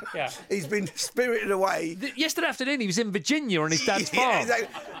Pass. Yeah. He's been spirited away. Yesterday afternoon, he was in Virginia on his dad's farm. Yeah, exactly.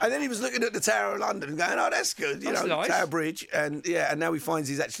 And then he was looking at the Tower of London and going, oh, that's good. That's nice. Tower Bridge. And and now he finds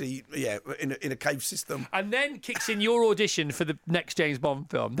he's actually, in a cave system. And then kicks in your audition for the next James Bond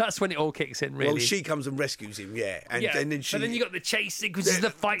film. That's when it all kicks in, really. Well, she comes and rescues him, And then but then you got the chase sequences, the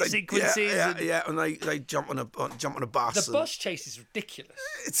fight sequences. And they jump on a bus. The bus chase is ridiculous.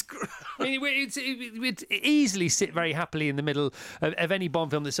 It's great. I mean, it would easily sit very happily in the middle of any Bond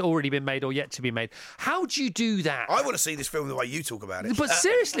film that's already been made or yet to be made. How do you do that? I want to see this film the way you talk about it. But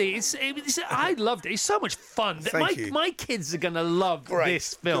seriously, I loved it. It's so much fun. My kids are going to love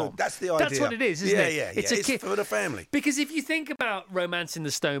this film. Good. That's the idea. That's what it is, isn't it? Yeah. It's for the family. Because if you think about Romance in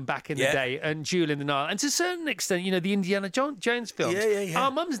the Stone back in the day and Jewel in the Nile, and to a certain extent, you know, the Indiana Jones films, our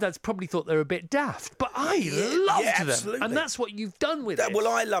mums and dads probably thought they were a bit daft, but I loved them. Absolutely. And that's what you've done with it.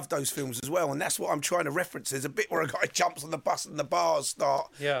 Well, I love those films as well, and that's what I'm trying to reference. There's a bit where a guy jumps on the bus and the bars start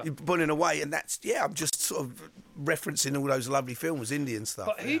pulling away, and I'm just sort of referencing all those lovely films, Indian stuff.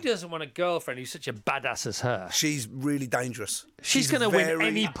 But who doesn't want a girlfriend who's such a badass as her? She's really dangerous. She's going to win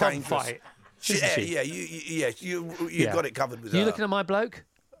any pub fight. You got it covered with her. You looking at my bloke?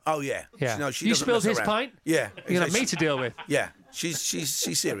 Oh yeah. No, she you doesn't spilled mess his around. pint? Yeah. You got me to deal with. Yeah. She's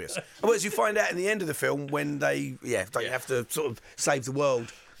serious. Whereas you find out in the end of the film when they have to sort of save the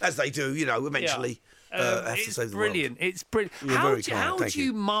world, as they do, you know, eventually. Have to save the brilliant. world. It's brilliant. You're How do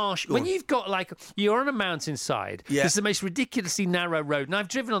you marshal when you've got you're on a mountainside? Yeah. There's the most ridiculously narrow road, and I've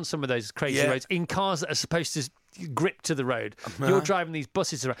driven on some of those crazy roads in cars that are supposed to grip to the road. You're driving these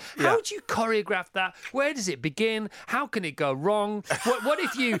buses around. How do you choreograph that? Where does it begin? How can it go wrong? What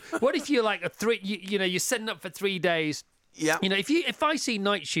if you're like you're setting up for 3 days? Yeah. You know, if I see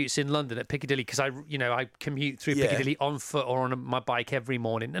night shoots in London at Piccadilly, because I commute through Piccadilly on foot or on my bike every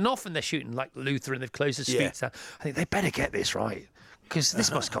morning, and often they're shooting like Luther and they've closed the streets down. I think they better get this right, because this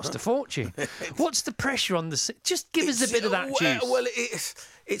must cost a fortune. What's the pressure on the? Just give us a bit of that juice. Well,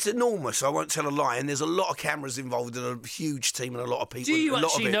 it's enormous. I won't tell a lie, and there's a lot of cameras involved and a huge team and a lot of people. Do you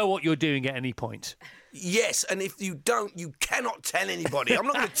actually know what you're doing at any point? Yes, and if you don't, you cannot tell anybody. I'm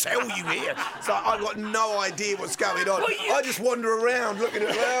not going to tell you here. So I've got no idea what's going on. I just wander around looking at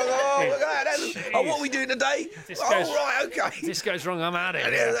it. Look at that. What are we doing today? Right, okay. If this goes wrong, I'm out of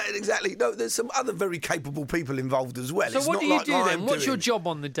here. Exactly. No, there's some other very capable people involved as well. So what do you do then? What's your job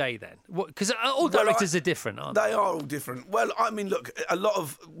on the day then? Because all directors are different, aren't they? They are all different. Well, I mean, look, a lot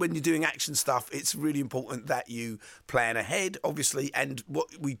of when you're doing action stuff, it's really important that you plan ahead, obviously, and what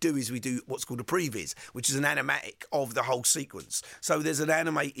we do is we do what's called a previs, which is an animatic of the whole sequence. So there's an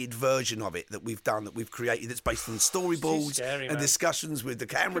animated version of it that we've done, that we've created, that's based on storyboards and discussions with the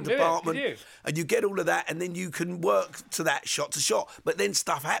camera department. And you get all of that, and then you can work to that shot to shot. But then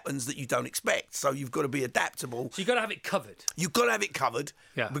stuff happens that you don't expect. So you've got to be adaptable. So you've got to have it covered. You've got to have it covered,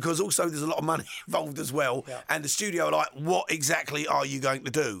 because also there's a lot of money involved as well. Yeah. And the studio are like, what exactly are you going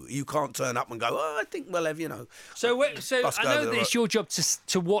to do? You can't turn up and go, I think we'll have, So I know that it's your job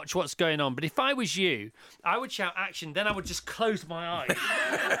to watch what's going on, but if I was you, I would shout action, then I would just close my eyes.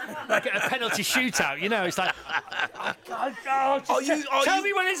 Like at a penalty shootout, it's like, tell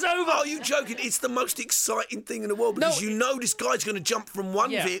me when it's over. Are you joking? It's the most exciting thing in the world, because this guy's going to jump from one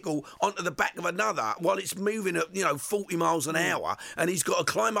vehicle onto the back of another while it's moving at 40 miles an hour, and he's got to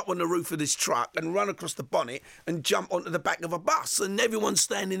climb up on the roof of this truck and run across the bonnet and jump onto the back of a bus, and everyone's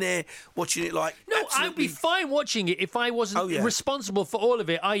standing there watching it like. No, I'd be fine watching it if I wasn't responsible for all of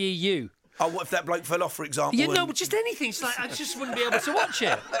it, i.e. you. Oh, what if that bloke fell off, for example? You know, just anything. It's like I just wouldn't be able to watch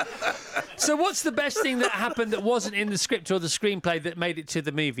it. So what's the best thing that happened that wasn't in the script or the screenplay that made it to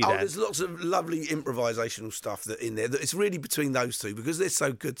the movie then? There's lots of lovely improvisational stuff that in there. That it's really between those two because they're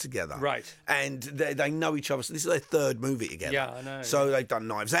so good together. Right. And they know each other. So this is their third movie together. Yeah, I know. So they've done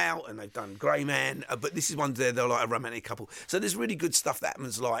Knives Out and they've done Grey Man. But this is one they're like a romantic couple. So there's really good stuff that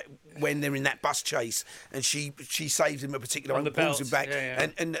happens like when they're in that bus chase and she saves him a particular one, pulls him back,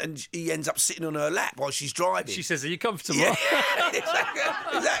 and he ends up sitting on her lap while she's driving. She says, "Are you comfortable?" Yeah,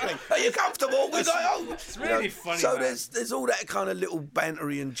 exactly. Are you comfortable? It's really funny. So man. there's all that kind of little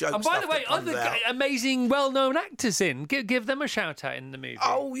bantery and joke. And by stuff the way, that comes other out. amazing, well-known actors in. Give them a shout out in the movie.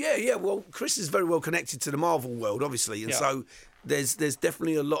 Oh yeah. Well, Chris is very well connected to the Marvel world, obviously, and so. There's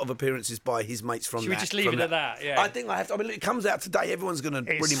definitely a lot of appearances by his mates from that. Should we just leave it at that? Yeah. I think I have to. I mean, it comes out today. Everyone's going to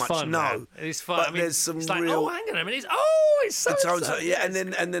pretty much fun, know. Man. It's fun. But I mean, there's some it's like, real. oh, hang on a minute. It's so. Yeah, and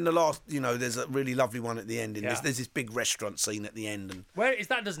then the last, there's a really lovely one at the end. And there's this big restaurant scene at the end. And where is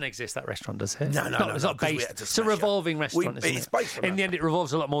that? Doesn't exist. That restaurant, does it? No, It's not based. It's a revolving restaurant. It's based on in the end, it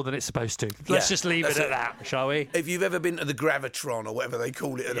revolves a lot more than it's supposed to. Let's just leave it at that, shall we? If you've ever been to the Gravitron or whatever they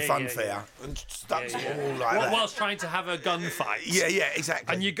call it at the fun fair and stuck to the wall like that, whilst trying to have a gunfight. Yeah,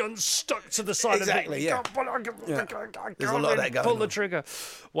 exactly. And your gun's stuck to the side of it. Exactly, yeah. There's a lot of that going Pull on. the trigger.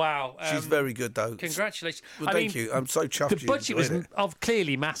 Wow. She's very good, though. Congratulations. Well, thank you. I'm so chuffed. The budget was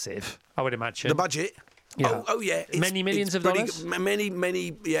clearly massive, I would imagine. The budget? Yeah. Oh yeah. Many millions of dollars? Many,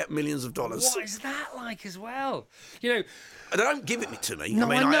 millions of dollars. What is that like as well? You know... They don't give it to me. No,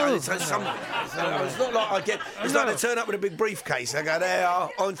 I know. It's not like I get... It's like they turn up with a big briefcase. I go, there,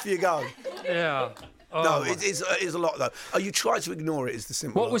 on for you go. Yeah. Oh, no, it is a lot though. You try to ignore it. Is the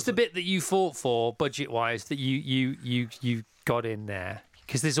simple. What was the bit that you fought for, budget-wise, that you got in there?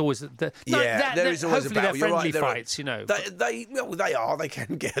 Because there's always there is always hopefully a battle. They're friendly right, fights, They are. They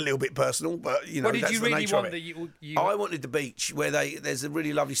can get a little bit personal, but what did that's you the really nature want of it. that you? I wanted the beach where there's a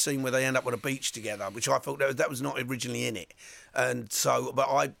really lovely scene where they end up on a beach together, which I thought that was not originally in it, and so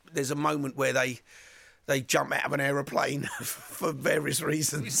there's a moment where they jump out of an aeroplane for various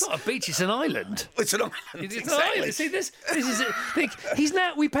reasons. It's not a beach; it's an island. It's an island. It's an island. See, this is it.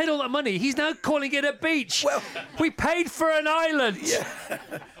 We paid all that money. He's now calling it a beach. Well, we paid for an island. Yeah.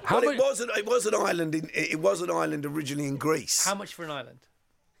 It was an island. It was an island originally in Greece. How much for an island?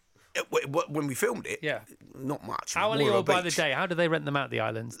 When we filmed it, not much. Hourly or by the day? How do they rent them out? The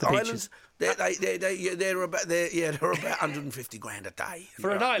islands, the islands. Beaches? They're about 150 grand a day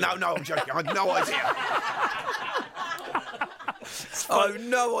for an island. No, I'm joking. I have no idea. I have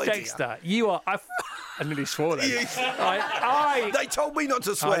no idea. Dexter, you are. I nearly swore then. They told me not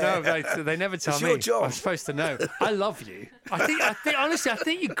to swear. I know, they never tell it's me. Your job. I'm supposed to know. I love you. I think honestly, I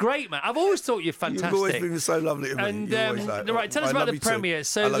think you're great, man. I've always thought you're fantastic. You've always been so lovely to me. And right, tell us about the premiere.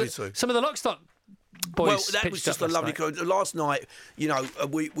 So I love you too. Some of the Lockstock boys. Well, that was just a lovely. Last night,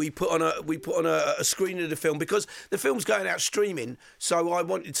 we put on a screening of the film because the film's going out streaming. So I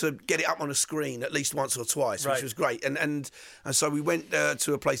wanted to get it up on a screen at least once or twice, which was great. And so we went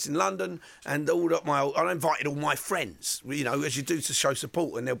to a place in London, and I invited all my friends. As you do to show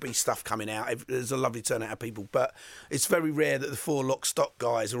support, and there'll be stuff coming out. There's a lovely turnout of people, but it's very rare that the four Lockstock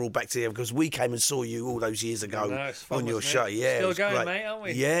guys are all back together because we came and saw you all those years ago on your show. Yeah, still going, great. mate, aren't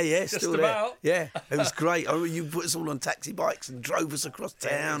we? Yeah, just still about. There. Yeah. It was great. You put us all on taxi bikes and drove us across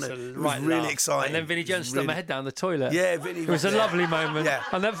town. It was really exciting. And then Vinnie Jones stuck my head down the toilet. Yeah, Vinnie. It was a lovely moment. Yeah.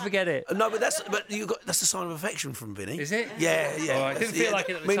 I'll never forget it. No, but that's a sign of affection from Vinnie. Is it? Yeah. Oh, I didn't feel like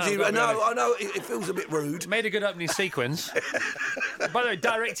it at the time. I know. It feels a bit rude. Made a good opening sequence. By the way,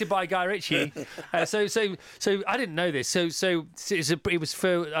 directed by Guy Ritchie. So I didn't know this. So it was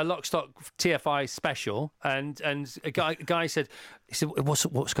for a Lockstock TFI special, and a guy said. He said,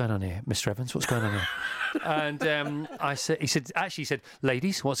 "What's going on here, Mr. Evans? What's going on here?" And he said,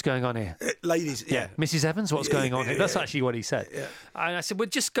 "Ladies, what's going on here?" Ladies, yeah. Mrs. Evans, what's going on here? That's actually what he said. Yeah. And I said, "We're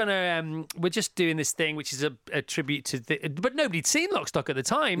just doing this thing, which is a tribute to but nobody'd seen Lockstock at the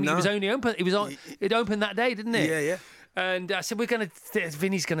time. No. It was only open. It opened that day, didn't it? Yeah. And I said,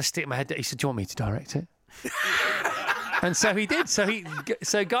 Vinny's going to stick my head down. He said, "Do you want me to direct it?" And so he did. So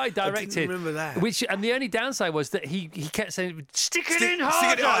Guy directed. I didn't remember that. And the only downside was that he kept saying, "Stick it in harder."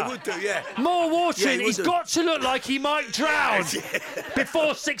 Stick it in, I would do, yeah. More water. Yeah, He's got to look like he might drown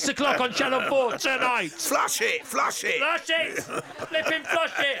before 6 o'clock on Channel 4 tonight. Flush it. Flush it. Flip him,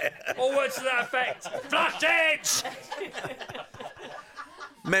 flush it. All words to that effect. Flush it.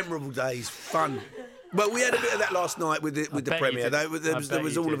 Memorable days, fun. Well, we had a bit of that last night with the premiere. There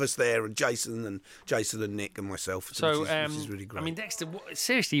was all of us there, and Jason and Nick and myself. So, which is really great. I mean, Dexter,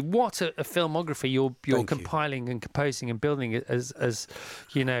 seriously, what a filmography you're compiling and composing and building as a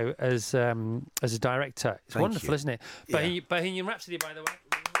director. It's wonderful, isn't it? Yeah. Bohemian Rhapsody, by the way.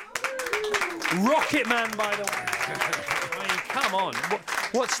 Rocket Man, by the way. I mean, come on.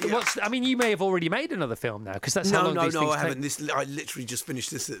 What's? I mean, you may have already made another film now, because that's how long these things I haven't. I literally just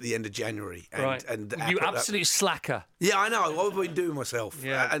finished this at the end of January. And you absolute slacker. Yeah, I know. What have I been doing myself?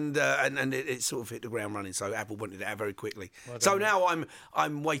 Yeah. And it sort of hit the ground running. So Apple wanted it out very quickly. So now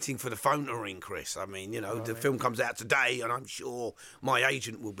I'm waiting for the phone to ring, Chris. I mean, the film comes out today, and I'm sure my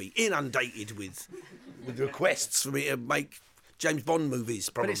agent will be inundated with requests for me to make James Bond movies,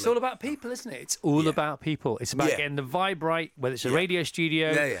 probably. But it's all about people, isn't it? It's all about people. It's about getting the vibe right, whether it's a radio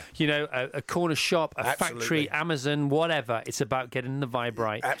studio, a corner shop, a factory, Amazon, whatever. It's about getting the vibe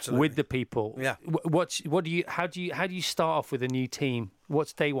right with the people. Yeah. How do you start off with a new team?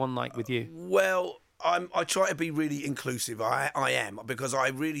 What's day one like with you? Well, I try to be really inclusive. I am, because I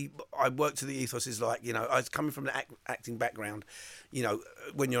work to the ethos is like, I was coming from an acting background.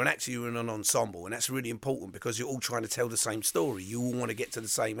 When you're an actor, you're in an ensemble, and that's really important because you're all trying to tell the same story. You all want to get to the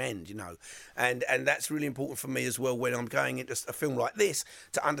same end, and that's really important for me as well when I'm going into a film like this,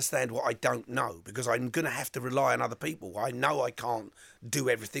 to understand what I don't know, because I'm going to have to rely on other people. I know I can't do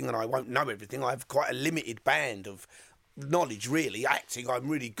everything, and I won't know everything. I have quite a limited band of knowledge, really. Acting I'm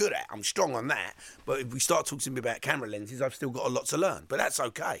really good at, I'm strong on that, but if we start talking to me about camera lenses, I've still got a lot to learn, but that's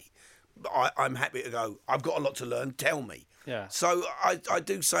okay. I'm happy to go, I've got a lot to learn, tell me. Yeah. So I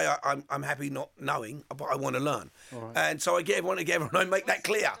do say I'm happy not knowing, but I want to learn. Right. And so I get everyone together and I make that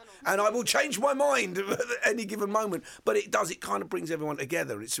clear, and I will change my mind at any given moment, but it kind of brings everyone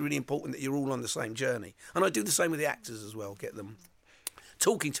together. It's really important that you're all on the same journey, and I do the same with the actors as well, get them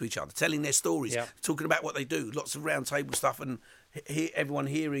talking to each other, telling their stories, talking about what they do, lots of round table stuff, and everyone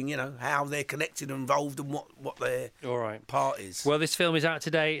hearing, how they're connected and involved, and what their part is. Well, this film is out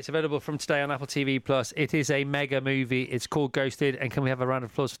today. It's available from today on Apple TV Plus. It is a mega movie. It's called Ghosted, and can we have a round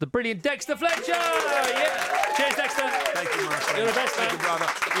of applause for the brilliant Dexter Fletcher? Yeah. Cheers, Dexter. Thank you, Marcel. You're the best, man. Thank you, brother.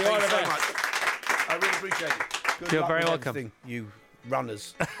 You are the so best. Much. I really appreciate it. Good You're luck very with welcome. everything, you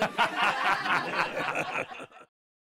runners.